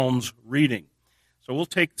Psalms reading. So we'll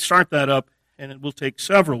start that up, and it will take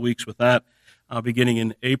several weeks with that, beginning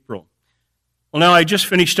in April. Well, now I just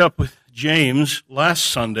finished up with James last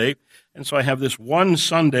Sunday, and so I have this one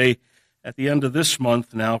Sunday at the end of this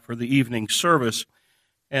month now for the evening service.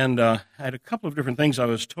 And I had a couple of different things I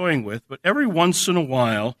was toying with, but every once in a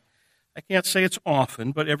while, I can't say it's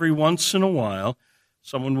often, but every once in a while,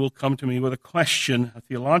 someone will come to me with a question, a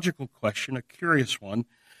theological question, a curious one.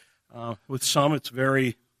 With some, it's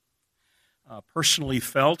very personally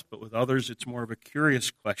felt, but with others, it's more of a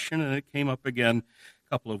curious question. And it came up again a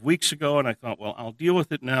couple of weeks ago, and I thought, well, I'll deal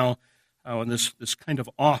with it now on this kind of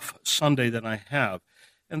off Sunday that I have.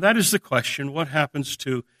 And that is the question: what happens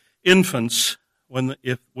to infants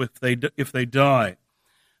if they die?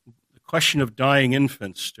 The question of dying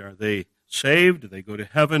infants: are they saved? Do they go to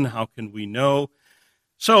heaven? How can we know?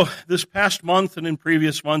 So this past month and in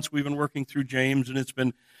previous months, we've been working through James, and it's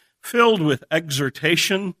been filled with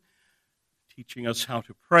exhortation, teaching us how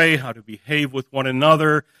to pray, how to behave with one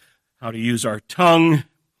another, how to use our tongue,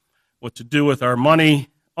 what to do with our money,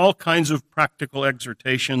 all kinds of practical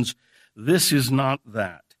exhortations. This is not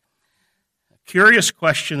that. A curious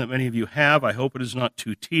question that many of you have. I hope it is not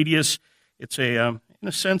too tedious. It's in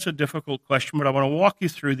a sense, a difficult question, but I want to walk you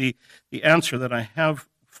through the answer that I have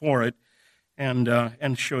for it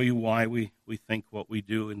and show you why we think what we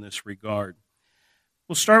do in this regard.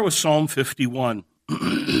 We'll start with Psalm 51.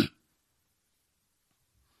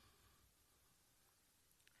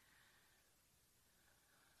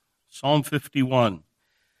 Psalm 51.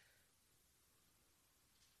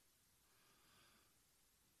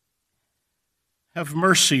 Have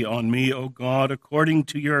mercy on me, O God, according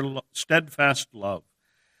to your steadfast love.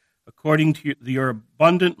 According to your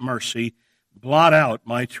abundant mercy, blot out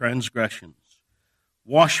my transgressions.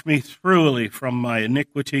 Wash me thoroughly from my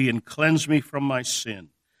iniquity and cleanse me from my sin.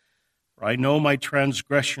 For I know my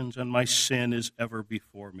transgressions, and my sin is ever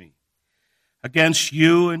before me. Against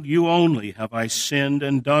you and you only have I sinned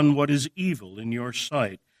and done what is evil in your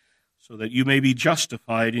sight, so that you may be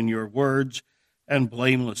justified in your words and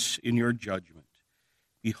blameless in your judgment.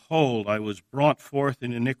 Behold, I was brought forth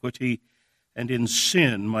in iniquity, and in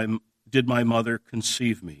sin did my mother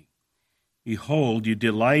conceive me. Behold, you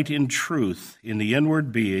delight in truth in the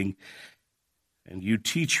inward being, and you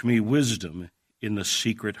teach me wisdom in the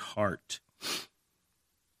secret heart.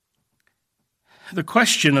 The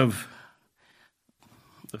question of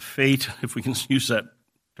the fate, if we can use that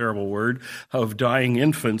terrible word, of dying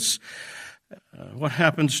infants, what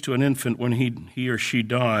happens to an infant when he or she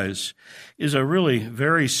dies, is a really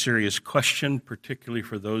very serious question, particularly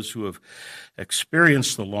for those who have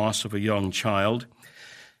experienced the loss of a young child.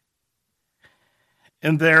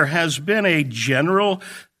 And there has been a general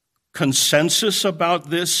consensus about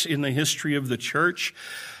this in the history of the church.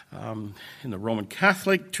 In the Roman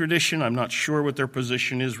Catholic tradition, I'm not sure what their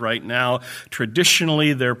position is right now.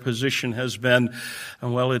 Traditionally, their position has been,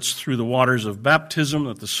 well, it's through the waters of baptism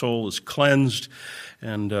that the soul is cleansed,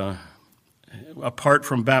 and apart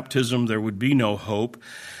from baptism, there would be no hope.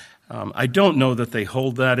 I don't know that they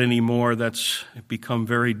hold that anymore. That's become a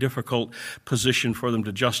very difficult position for them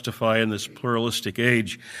to justify in this pluralistic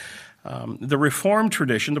age. The Reformed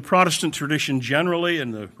tradition, the Protestant tradition generally,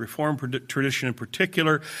 and the Reformed tradition in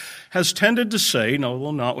particular, has tended to say, no,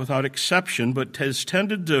 well, not without exception, but has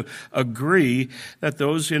tended to agree that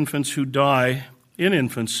those infants who die in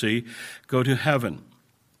infancy go to heaven.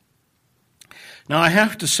 Now, I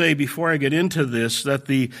have to say before I get into this that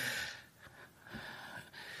the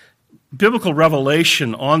biblical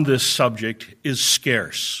revelation on this subject is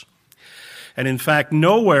scarce. And in fact,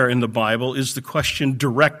 nowhere in the Bible is the question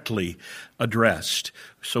directly addressed.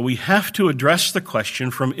 So we have to address the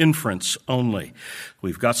question from inference only.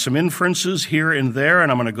 We've got some inferences here and there,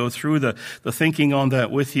 and I'm going to go through the thinking on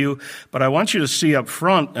that with you. But I want you to see up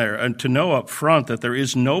front, and to know up front, that there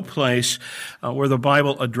is no place where the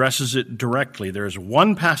Bible addresses it directly. There is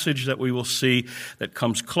one passage that we will see that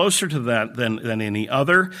comes closer to that than any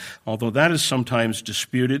other, although that is sometimes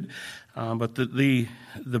disputed. But the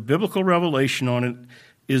biblical revelation on it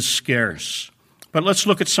is scarce. But let's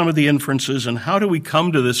look at some of the inferences, and how do we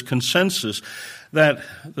come to this consensus that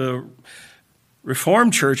the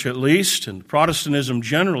Reformed Church, at least, and Protestantism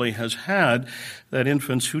generally, has had, that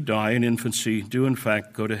infants who die in infancy do in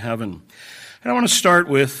fact go to heaven. And I want to start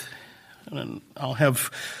with, and I'll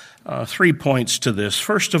have 3 points to this.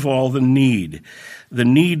 First of all, the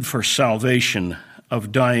need for salvation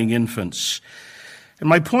of dying infants. And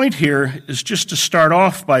my point here is just to start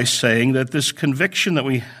off by saying that this conviction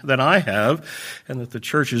that I have, and that the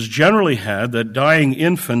church has generally had, that dying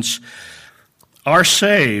infants are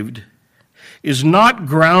saved, is not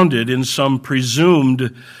grounded in some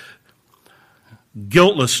presumed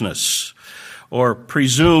guiltlessness or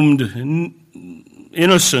presumed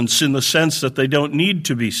innocence in the sense that they don't need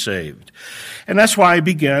to be saved. And that's why I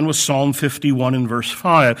began with Psalm 51 and verse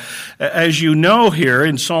 5. As you know here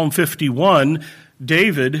in Psalm 51,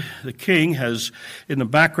 David, the king, has in the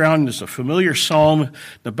background, is a familiar psalm.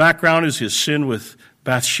 The background is his sin with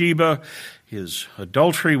Bathsheba, his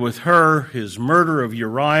adultery with her, his murder of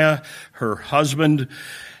Uriah, her husband.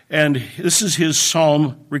 And this is his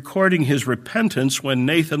psalm recording his repentance when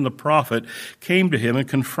Nathan the prophet came to him and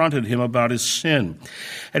confronted him about his sin.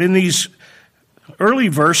 And in these early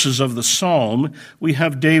verses of the psalm, we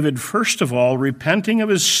have David, first of all, repenting of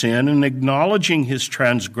his sin and acknowledging his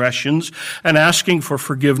transgressions and asking for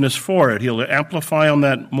forgiveness for it. He'll amplify on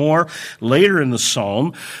that more later in the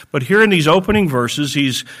psalm. But here in these opening verses,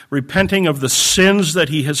 he's repenting of the sins that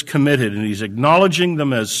he has committed, and he's acknowledging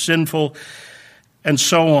them as sinful, and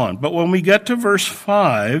so on. But when we get to verse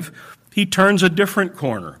 5, he turns a different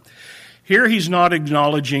corner. Here he's not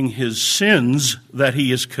acknowledging his sins that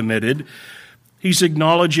he has committed. He's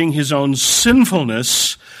acknowledging his own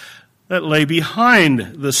sinfulness that lay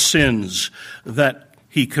behind the sins that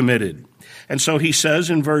he committed. And so he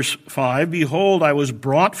says in verse 5, "Behold, I was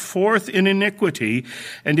brought forth in iniquity,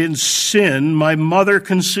 and in sin my mother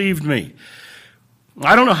conceived me."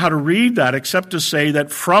 I don't know how to read that except to say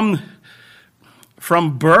that from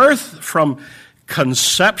birth, from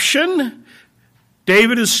conception,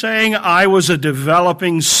 David is saying, I was a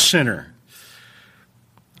developing sinner.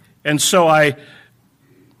 And so I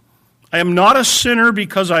am not a sinner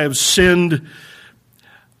because I have sinned.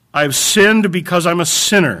 I've sinned because I'm a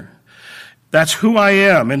sinner. That's who I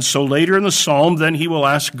am. And so later in the psalm, then he will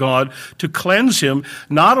ask God to cleanse him,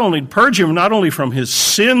 purge him not only from his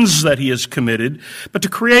sins that he has committed, but to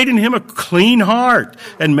create in him a clean heart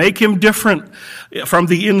and make him different from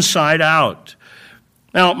the inside out.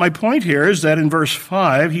 Now, my point here is that in verse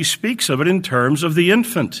 5, he speaks of it in terms of the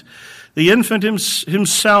infant. The infant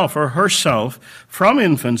himself or herself from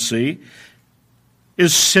infancy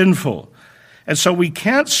is sinful. And so we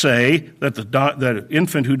can't say that the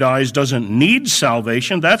infant who dies doesn't need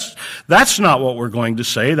salvation. That's not what we're going to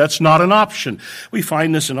say. That's not an option. We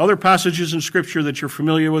find this in other passages in Scripture that you're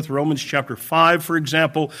familiar with. Romans chapter 5, for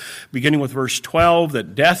example, beginning with verse 12,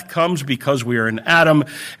 that death comes because we are in Adam.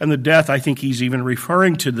 And the death, I think he's even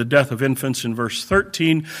referring to the death of infants in verse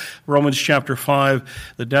 13. Romans chapter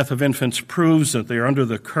 5, the death of infants proves that they are under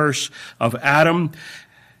the curse of Adam.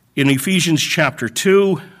 In Ephesians chapter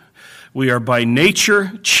 2, we are by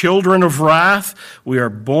nature children of wrath. We are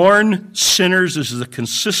born sinners. This is a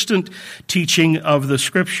consistent teaching of the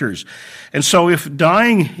Scriptures. And so if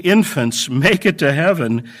dying infants make it to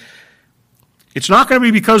heaven, it's not going to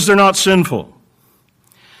be because they're not sinful.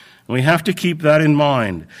 We have to keep that in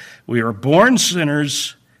mind. We are born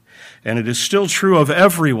sinners, and it is still true of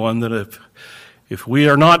everyone that if we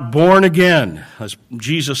are not born again, as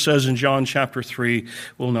Jesus says in John chapter 3,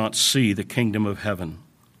 we'll not see the kingdom of heaven.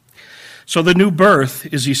 So the new birth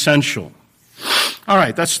is essential. All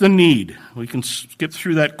right, that's the need. We can skip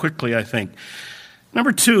through that quickly, I think.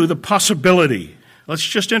 Number 2, the possibility. Let's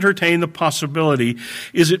just entertain the possibility.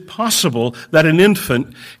 Is it possible that an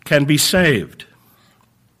infant can be saved?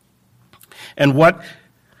 And what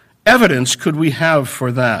evidence could we have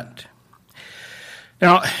for that?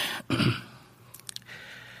 Now,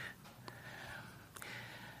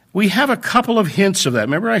 we have a couple of hints of that.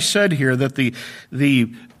 Remember I said here that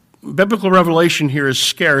the biblical revelation here is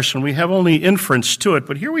scarce, and we have only inference to it,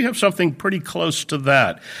 but here we have something pretty close to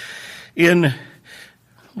that.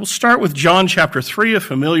 We'll start with John chapter 3, a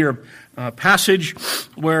familiar passage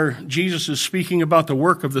where Jesus is speaking about the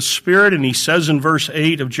work of the Spirit, and he says in verse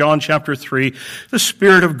 8 of John chapter 3, the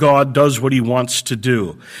Spirit of God does what he wants to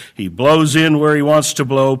do. He blows in where he wants to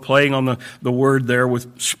blow, playing on the word there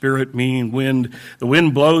with spirit meaning wind. The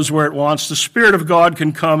wind blows where it wants. The Spirit of God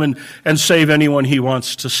can come and save anyone he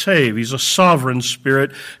wants to save. He's a sovereign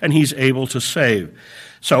Spirit, and he's able to save.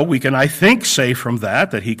 So we can, I think, say from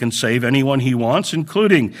that he can save anyone he wants,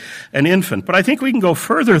 including an infant. But I think we can go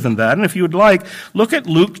further than that. And if you would like, look at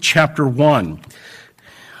Luke chapter 1.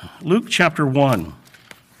 Luke chapter 1.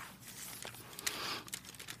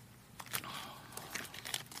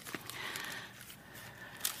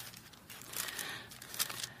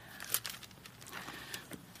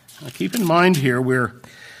 Now, keep in mind here, we're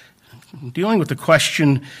dealing with the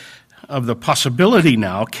question of the possibility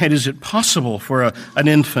now. Is it possible for an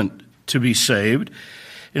infant to be saved?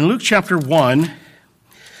 In Luke chapter 1,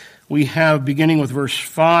 we have, beginning with verse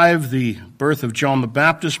 5, the birth of John the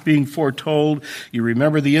Baptist being foretold. You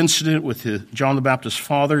remember the incident with John the Baptist's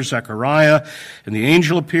father, Zechariah, and the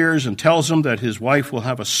angel appears and tells him that his wife will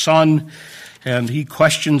have a son, and he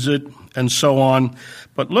questions it, and so on.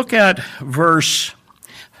 But look at verse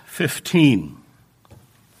 15.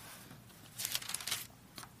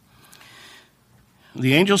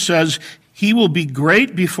 The angel says, "He will be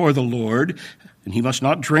great before the Lord, and he must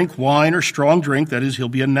not drink wine or strong drink," that is, he'll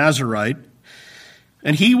be a Nazirite,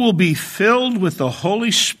 "and he will be filled with the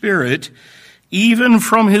Holy Spirit even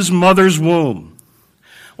from his mother's womb."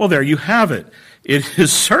 Well, there you have it. It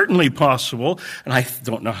is certainly possible, and I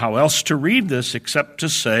don't know how else to read this except to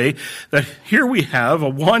say that here we have a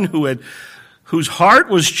one whose heart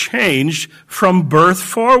was changed from birth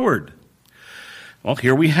forward. Well,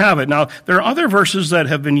 here we have it. Now, there are other verses that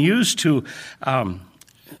have been used to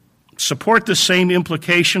support the same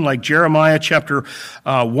implication, like Jeremiah chapter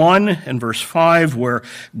 1 and verse 5, where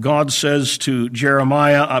God says to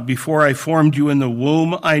Jeremiah, "Before I formed you in the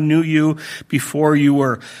womb, I knew you. Before you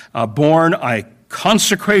were born, I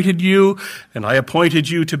consecrated you, and I appointed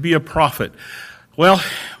you to be a prophet." Well,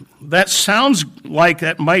 that sounds like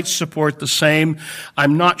that might support the same.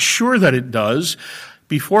 I'm not sure that it does.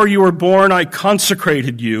 Before you were born, I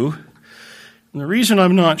consecrated you. And the reason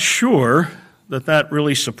I'm not sure that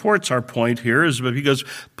really supports our point here is because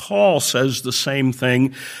Paul says the same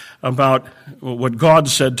thing about what God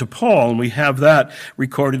said to Paul, and we have that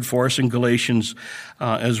recorded for us in Galatians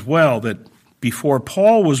as well, that before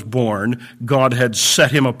Paul was born, God had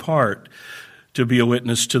set him apart to be a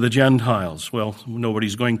witness to the Gentiles. Well,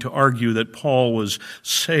 nobody's going to argue that Paul was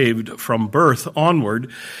saved from birth onward,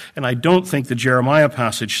 and I don't think the Jeremiah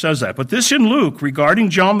passage says that. But this in Luke, regarding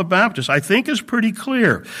John the Baptist, I think is pretty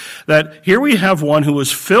clear, that here we have one who was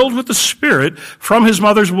filled with the Spirit from his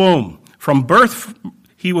mother's womb. From birth,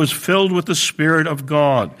 he was filled with the Spirit of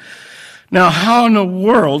God. Now, how in the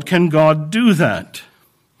world can God do that?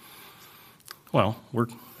 Well, we're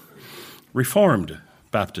Reformed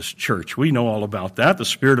Baptist Church. We know all about that. The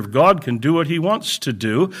Spirit of God can do what he wants to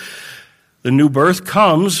do. The new birth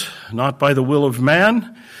comes not by the will of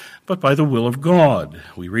man, but by the will of God.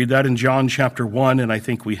 We read that in John chapter 1, and I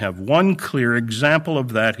think we have one clear example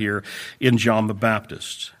of that here in John the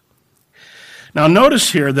Baptist. Now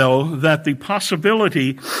notice here, though, that the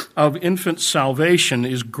possibility of infant salvation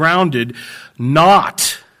is grounded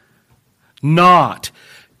not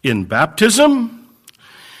in baptism.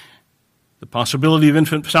 The possibility of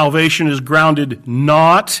infant salvation is grounded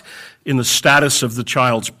not in the status of the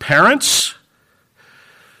child's parents.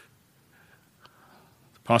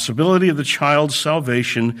 The possibility of the child's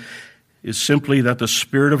salvation is simply that the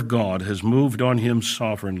Spirit of God has moved on him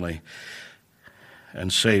sovereignly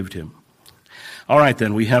and saved him. All right,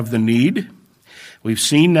 then, we have the need. We've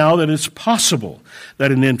seen now that it's possible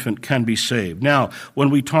that an infant can be saved. Now,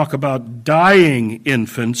 when we talk about dying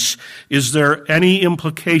infants, is there any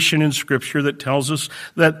implication in Scripture that tells us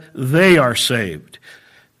that they are saved,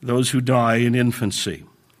 those who die in infancy?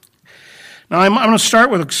 Now, I'm going to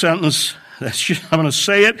start with a sentence. I'm going to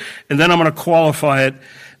say it, and then I'm going to qualify it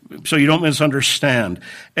so you don't misunderstand.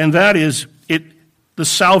 And that is, the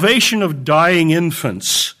salvation of dying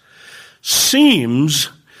infants seems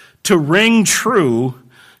to ring true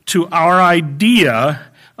to our idea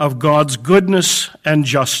of God's goodness and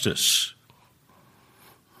justice.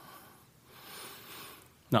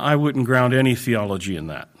 Now, I wouldn't ground any theology in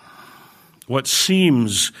that. What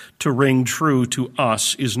seems to ring true to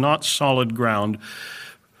us is not solid ground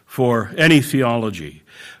for any theology.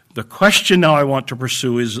 The question now I want to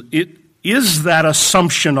pursue is that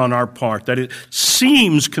assumption on our part, that it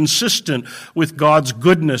seems consistent with God's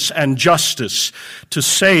goodness and justice to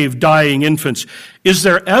save dying infants, is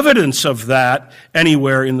there evidence of that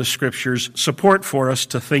anywhere in the Scriptures, support for us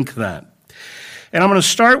to think that? And I'm going to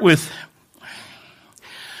start with,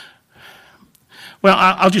 well,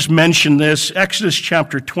 I'll just mention this. Exodus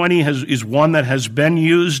chapter 20 is one that has been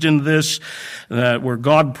used in this, where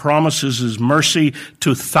God promises his mercy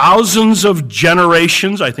to thousands of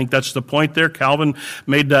generations. I think that's the point there. Calvin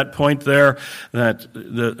made that point there,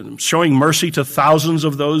 that showing mercy to thousands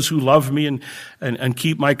of those who love me and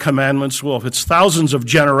keep my commandments. Well, if it's thousands of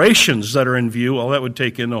generations that are in view, well, that would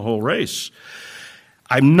take in the whole race.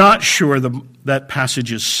 I'm not sure that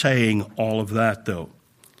passage is saying all of that, though.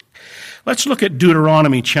 Let's look at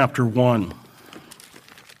Deuteronomy chapter 1.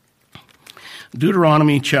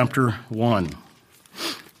 Deuteronomy chapter 1.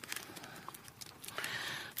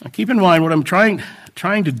 Now keep in mind what I'm trying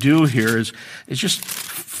to do here is just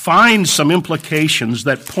find some implications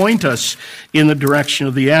that point us in the direction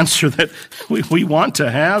of the answer that we want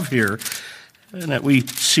to have here. and that we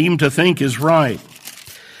seem to think is right.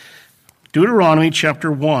 Deuteronomy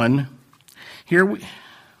chapter 1.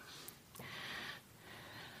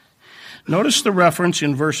 Notice the reference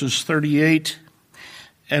in verses 38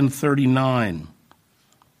 and 39.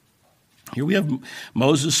 Here we have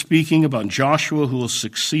Moses speaking about Joshua who will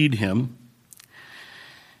succeed him.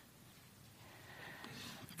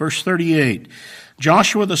 Verse 38,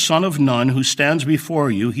 Joshua the son of Nun, who stands before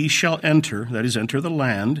you, he shall enter, that is, enter the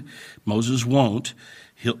land. Moses won't.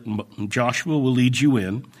 Joshua will lead you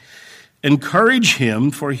in. Encourage him,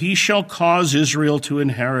 for he shall cause Israel to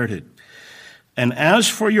inherit it. And as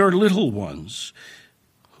for your little ones,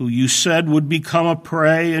 who you said would become a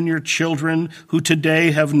prey, and your children, who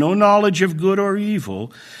today have no knowledge of good or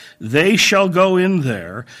evil, they shall go in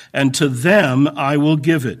there, and to them I will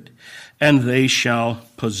give it, and they shall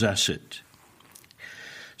possess it.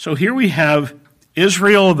 So here we have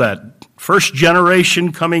Israel, that first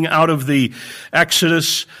generation coming out of the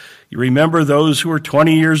Exodus. You remember those who were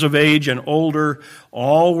 20 years of age and older,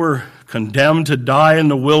 all were condemned to die in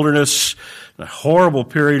the wilderness, a horrible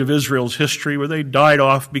period of Israel's history where they died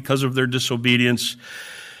off because of their disobedience.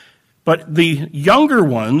 But the younger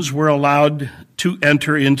ones were allowed to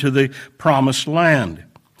enter into the promised land.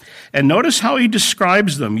 And notice how he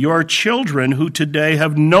describes them. Your children who today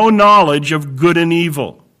have no knowledge of good and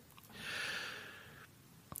evil.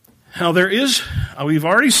 Now we've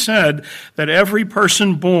already said that every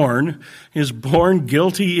person born is born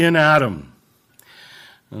guilty in Adam.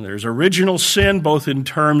 And there's original sin, both in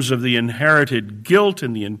terms of the inherited guilt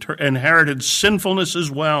and the inherited sinfulness as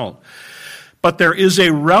well. But there is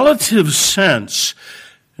a relative sense,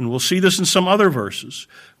 and we'll see this in some other verses,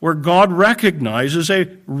 where God recognizes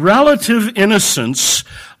a relative innocence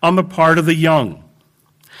on the part of the young,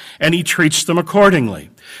 and he treats them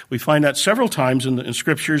accordingly. We find that several times in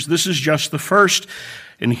Scriptures. This is just the first,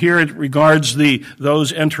 and here it regards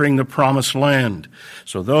those entering the promised land.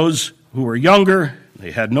 So those who were younger,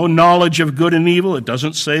 they had no knowledge of good and evil. It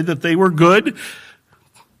doesn't say that they were good.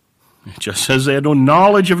 It just says they had no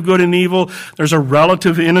knowledge of good and evil. There's a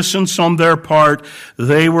relative innocence on their part.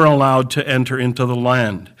 They were allowed to enter into the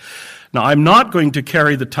land. Now, I'm not going to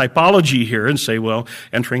carry the typology here and say, well,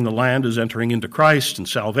 entering the land is entering into Christ and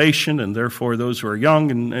salvation, and therefore those who are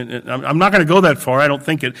young. And I'm not going to go that far. I don't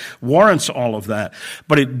think it warrants all of that.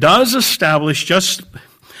 But it does establish just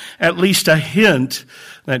at least a hint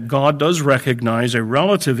that God does recognize a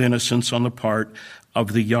relative innocence on the part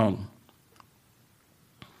of the young.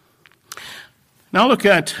 Now look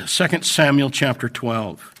at 2 Samuel chapter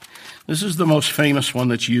 12. This is the most famous one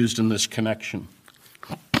that's used in this connection.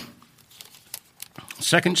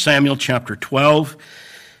 2 Samuel chapter 12.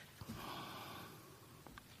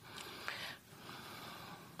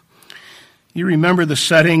 You remember the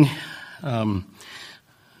setting.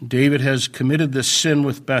 David has committed this sin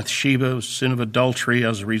with Bathsheba, sin of adultery.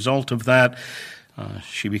 As a result of that,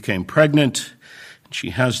 she became pregnant. She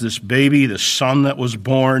has this baby, this son that was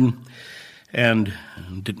born. And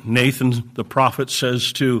Nathan, the prophet,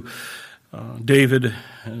 says to David,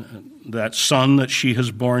 that son that she has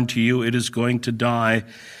born to you, it is going to die.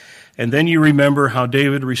 And then you remember how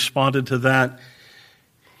David responded to that.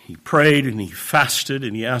 He prayed and he fasted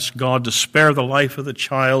and he asked God to spare the life of the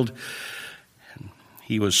child.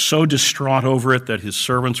 He was so distraught over it that his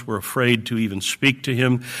servants were afraid to even speak to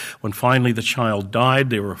him. When finally the child died,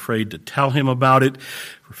 they were afraid to tell him about it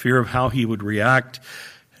for fear of how he would react.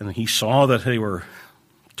 And he saw that they were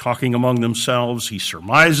talking among themselves. He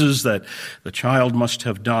surmises that the child must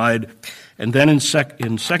have died. And then in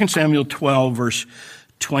 2 Samuel 12, verse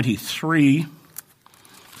 23,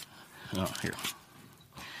 here,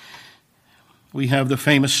 we have the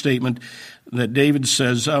famous statement that David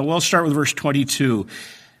says, well, start with verse 22.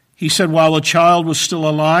 He said, while the child was still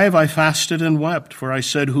alive, I fasted and wept, for I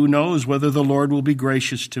said, who knows whether the Lord will be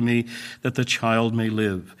gracious to me that the child may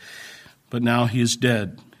live. But now he is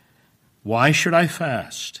dead. Why should I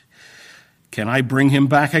fast? Can I bring him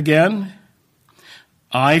back again?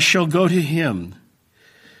 I shall go to him,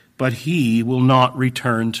 but he will not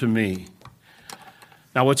return to me.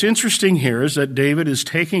 Now, what's interesting here is that David is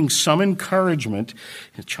taking some encouragement.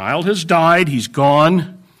 The child has died. He's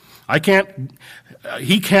gone.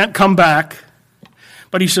 He can't come back.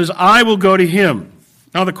 But he says, I will go to him.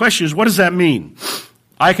 Now, the question is, what does that mean?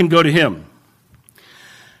 I can go to him.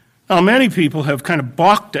 Now, many people have kind of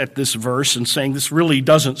balked at this verse and saying this really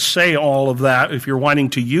doesn't say all of that if you're wanting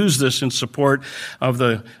to use this in support of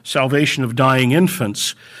the salvation of dying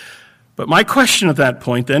infants. But my question at that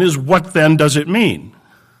point then is, what then does it mean?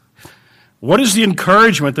 What is the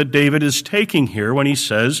encouragement that David is taking here when he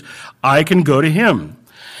says, I can go to him?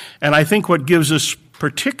 And I think what gives us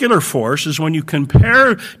particular force is when you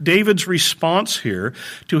compare David's response here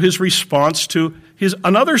to his response to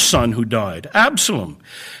another son who died, Absalom.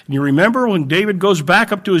 And you remember when David goes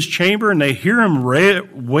back up to his chamber and they hear him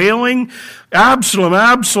wailing, Absalom,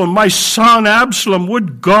 Absalom, my son Absalom,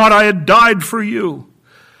 would God I had died for you.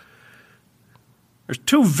 There's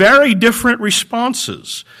two very different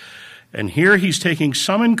responses. And here he's taking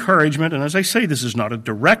some encouragement, and as I say, this is not a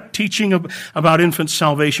direct teaching about infant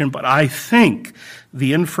salvation, but I think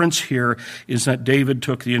the inference here is that David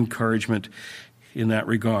took the encouragement in that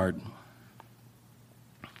regard.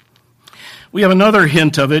 We have another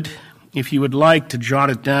hint of it. If you would like to jot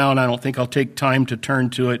it down, I don't think I'll take time to turn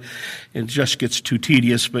to it. It just gets too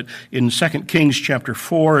tedious. But in 2 Kings chapter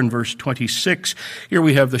 4 and verse 26, here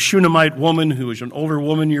we have the Shunammite woman who is an older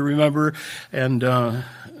woman, you remember, and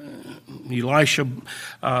Elisha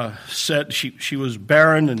said she was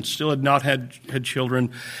barren and still had not had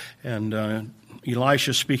children, and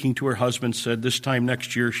Elisha, speaking to her husband, said, this time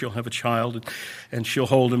next year she'll have a child, and she'll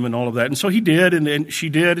hold him and all of that. And so he did, and she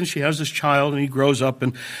did, and she has this child, and he grows up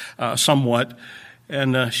and somewhat.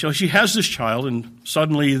 And so she has this child, and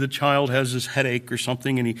suddenly the child has this headache or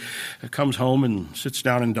something, and he comes home and sits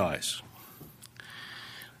down and dies.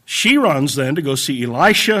 She runs then to go see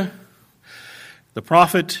Elisha, the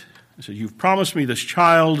prophet. He said, you've promised me this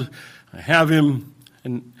child. I have him.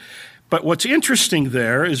 But what's interesting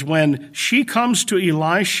there is when she comes to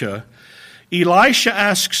Elisha, Elisha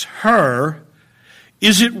asks her,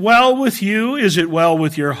 is it well with you? Is it well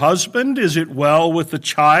with your husband? Is it well with the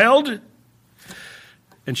child?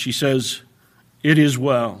 And she says, it is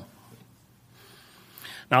well.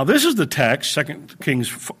 Now, this is the text, 2 Kings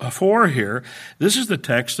 4 here, this is the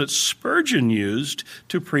text that Spurgeon used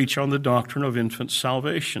to preach on the doctrine of infant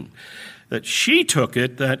salvation. That she took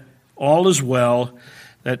it, that all is well,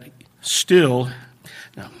 that still,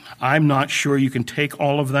 now, I'm not sure you can take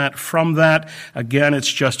all of that from that. Again,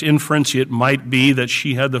 it's just inference. It might be that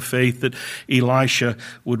she had the faith that Elisha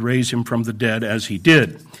would raise him from the dead as he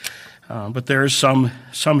did. But there is some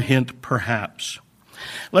hint, perhaps.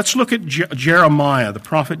 Let's look at Jeremiah, the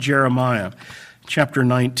prophet Jeremiah, chapter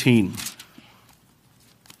 19.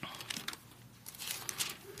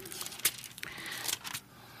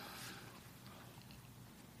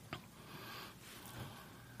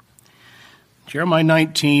 Jeremiah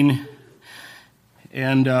 19,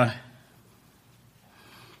 and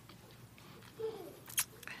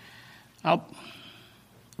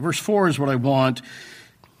verse 4 is what I want.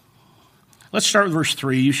 Let's start with verse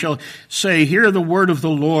 3. You shall say, hear the word of the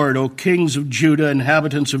Lord, O kings of Judah,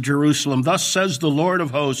 inhabitants of Jerusalem. Thus says the Lord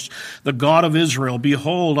of hosts, the God of Israel,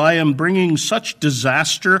 behold, I am bringing such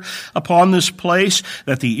disaster upon this place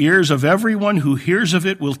that the ears of everyone who hears of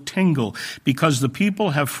it will tingle, because the people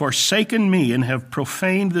have forsaken me and have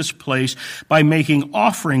profaned this place by making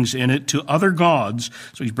offerings in it to other gods.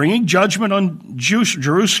 So he's bringing judgment on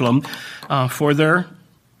Jerusalem for their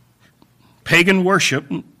pagan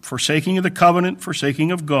worship, forsaking of the covenant,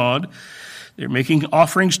 forsaking of God. They're making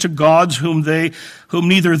offerings to gods whom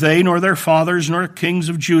neither they nor their fathers nor kings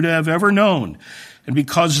of Judah have ever known. And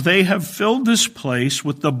because they have filled this place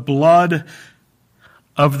with the blood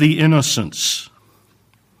of the innocents.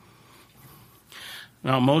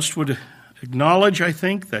 Now, most would acknowledge, I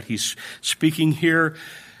think, that he's speaking here.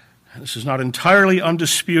 This is not entirely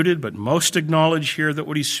undisputed, but most acknowledge here that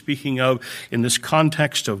what he's speaking of in this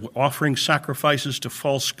context of offering sacrifices to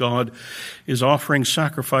false god is offering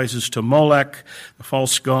sacrifices to Molech, the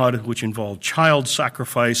false god, which involved child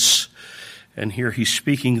sacrifice. And here he's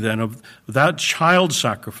speaking then of that child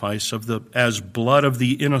sacrifice as blood of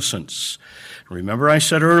the innocents. Remember I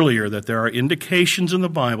said earlier that there are indications in the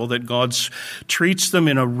Bible that God treats them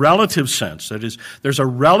in a relative sense. That is, there's a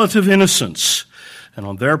relative innocence. And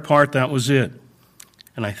on their part, that was it.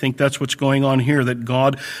 And I think that's what's going on here, that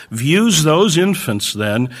God views those infants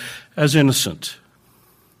then as innocent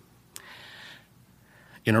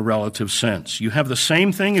in a relative sense. You have the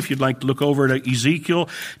same thing if you'd like to look over to Ezekiel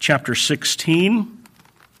chapter 16.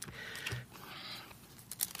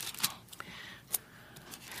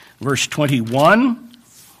 Verse 21.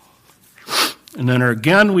 And then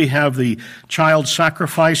again we have the child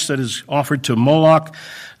sacrifice that is offered to Moloch,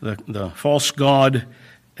 the false god,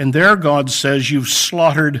 and there God says, you've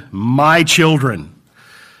slaughtered my children.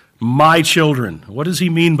 My children. What does he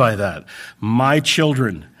mean by that? My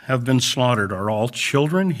children have been slaughtered. Are all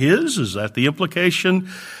children his? Is that the implication?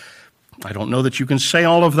 I don't know that you can say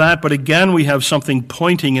all of that, but again, we have something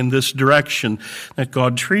pointing in this direction, that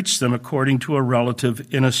God treats them according to a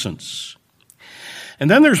relative innocence. And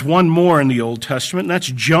then there's one more in the Old Testament, and that's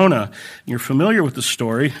Jonah. You're familiar with the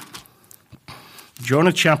story.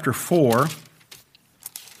 Jonah chapter 4.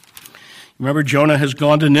 Remember, Jonah has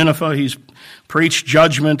gone to Nineveh. He's preached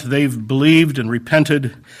judgment. They've believed and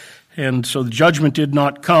repented. And so the judgment did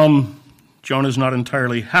not come. Jonah's not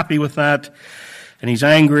entirely happy with that. And he's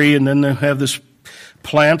angry. And then they have this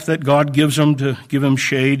plant that God gives him to give him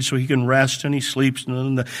shade so he can rest. And he sleeps.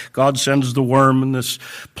 And then God sends the worm. And this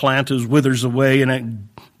plant withers away. And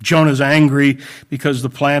Jonah's angry because the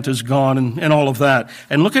plant is gone and all of that.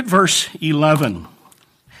 And look at verse 11.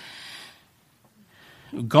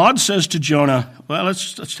 God says to Jonah, well,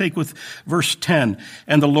 let's take with verse 10.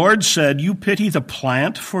 And the Lord said, you pity the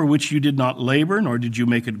plant for which you did not labor, nor did you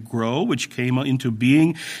make it grow, which came into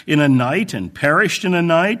being in a night and perished in a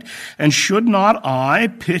night. And should not I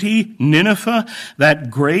pity Nineveh,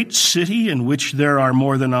 that great city in which there are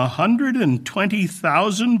more than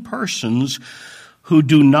 120,000 persons who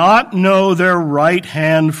do not know their right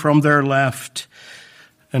hand from their left,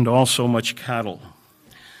 and also much cattle?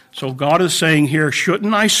 So God is saying here,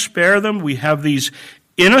 shouldn't I spare them? We have these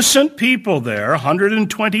innocent people there,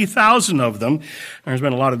 120,000 of them. There's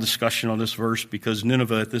been a lot of discussion on this verse because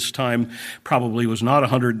Nineveh at this time probably was not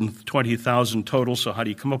 120,000 total. So how do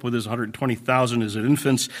you come up with this 120,000 as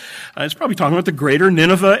infants? It's probably talking about the greater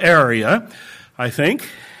Nineveh area, I think.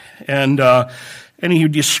 And he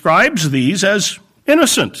describes these as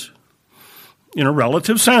innocent in a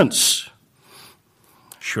relative sense.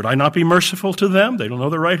 Should I not be merciful to them? They don't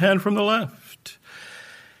know the right hand from the left.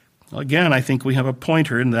 Again, I think we have a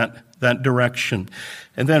pointer in that direction.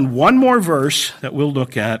 And then one more verse that we'll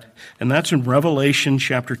look at, and that's in Revelation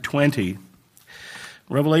chapter 20.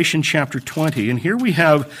 Revelation chapter 20. And here we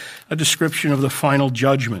have a description of the final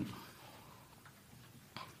judgment.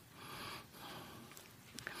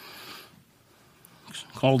 It's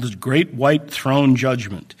called the Great White Throne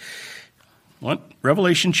Judgment.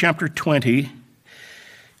 Revelation chapter 20.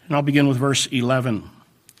 And I'll begin with verse 11.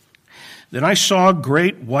 Then I saw a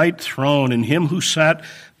great white throne, and him who sat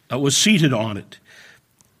was seated on it.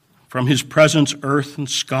 From his presence earth and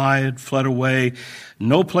sky had fled away.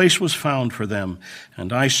 No place was found for them.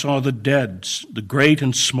 And I saw the dead, the great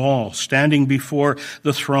and small, standing before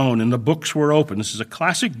the throne, and the books were open. This is a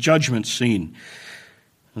classic judgment scene.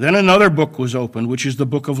 Then another book was opened, which is the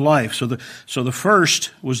book of life. So the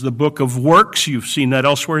first was the book of works. You've seen that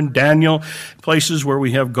elsewhere in Daniel, places where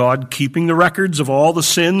we have God keeping the records of all the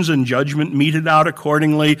sins and judgment meted out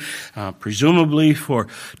accordingly, presumably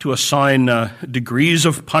to assign degrees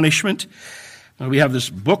of punishment. We have this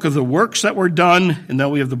book of the works that were done, and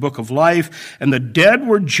then we have the book of life. And the dead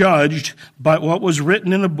were judged by what was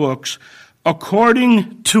written in the books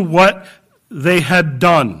according to what they had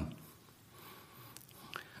done.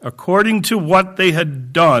 According to what they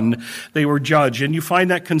had done, they were judged. And you find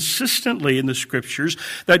that consistently in the Scriptures,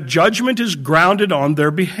 that judgment is grounded on their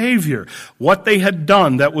behavior. What they had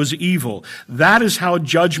done that was evil. That is how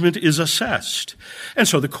judgment is assessed. And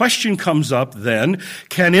so the question comes up then,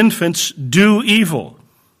 can infants do evil?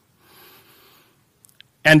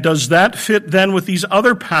 And does that fit then with these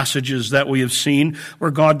other passages that we have seen where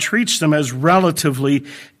God treats them as relatively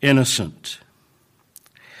innocent?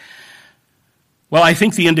 Well, I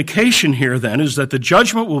think the indication here then is that the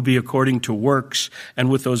judgment will be according to works, and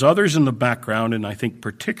with those others in the background, and I think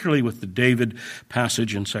particularly with the David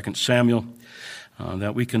passage in 2 Samuel,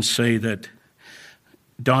 that we can say that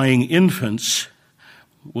dying infants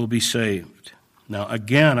will be saved. Now,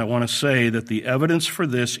 again, I want to say that the evidence for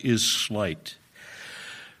this is slight.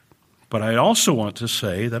 But I also want to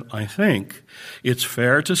say that I think it's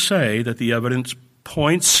fair to say that the evidence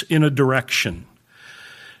points in a direction.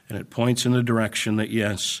 And it points in the direction that,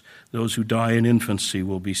 yes, those who die in infancy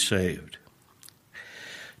will be saved.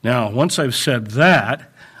 Now, once I've said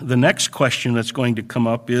that, the next question that's going to come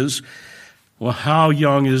up is, well, how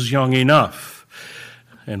young is young enough?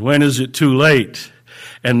 And when is it too late?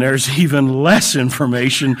 And there's even less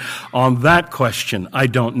information on that question. I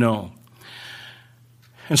don't know.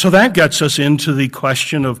 And so that gets us into the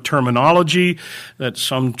question of terminology that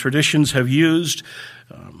some traditions have used.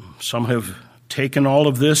 Some have taken all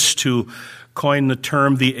of this to coin the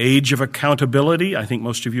term the age of accountability. I think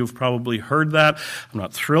most of you have probably heard that. I'm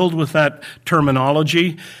not thrilled with that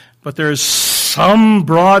terminology, but there's some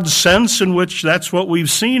broad sense in which that's what we've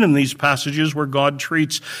seen in these passages where God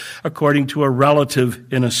treats according to a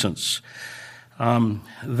relative innocence.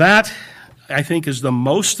 That, I think, is the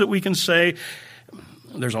most that we can say.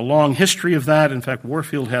 There's a long history of that. In fact,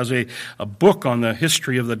 Warfield has a book on the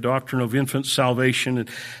history of the doctrine of infant salvation,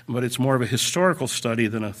 but it's more of a historical study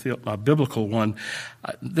than a biblical one.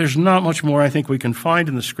 There's not much more I think we can find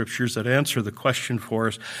in the Scriptures that answer the question for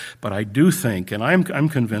us, but I do think, and I'm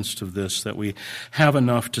convinced of this, that we have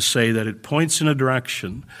enough to say that it points in a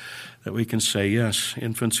direction that we can say, yes,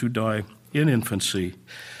 infants who die in infancy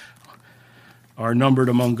are numbered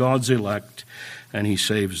among God's elect, and He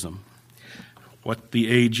saves them. What the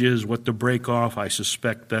age is, what the break off, I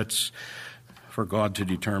suspect that's for God to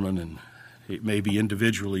determine, and it may be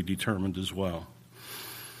individually determined as well.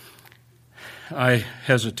 I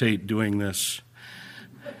hesitate doing this.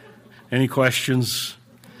 Any questions?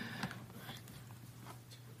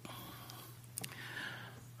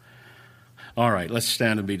 All right, let's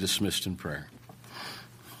stand and be dismissed in prayer.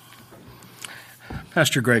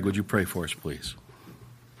 Pastor Greg, would you pray for us, please?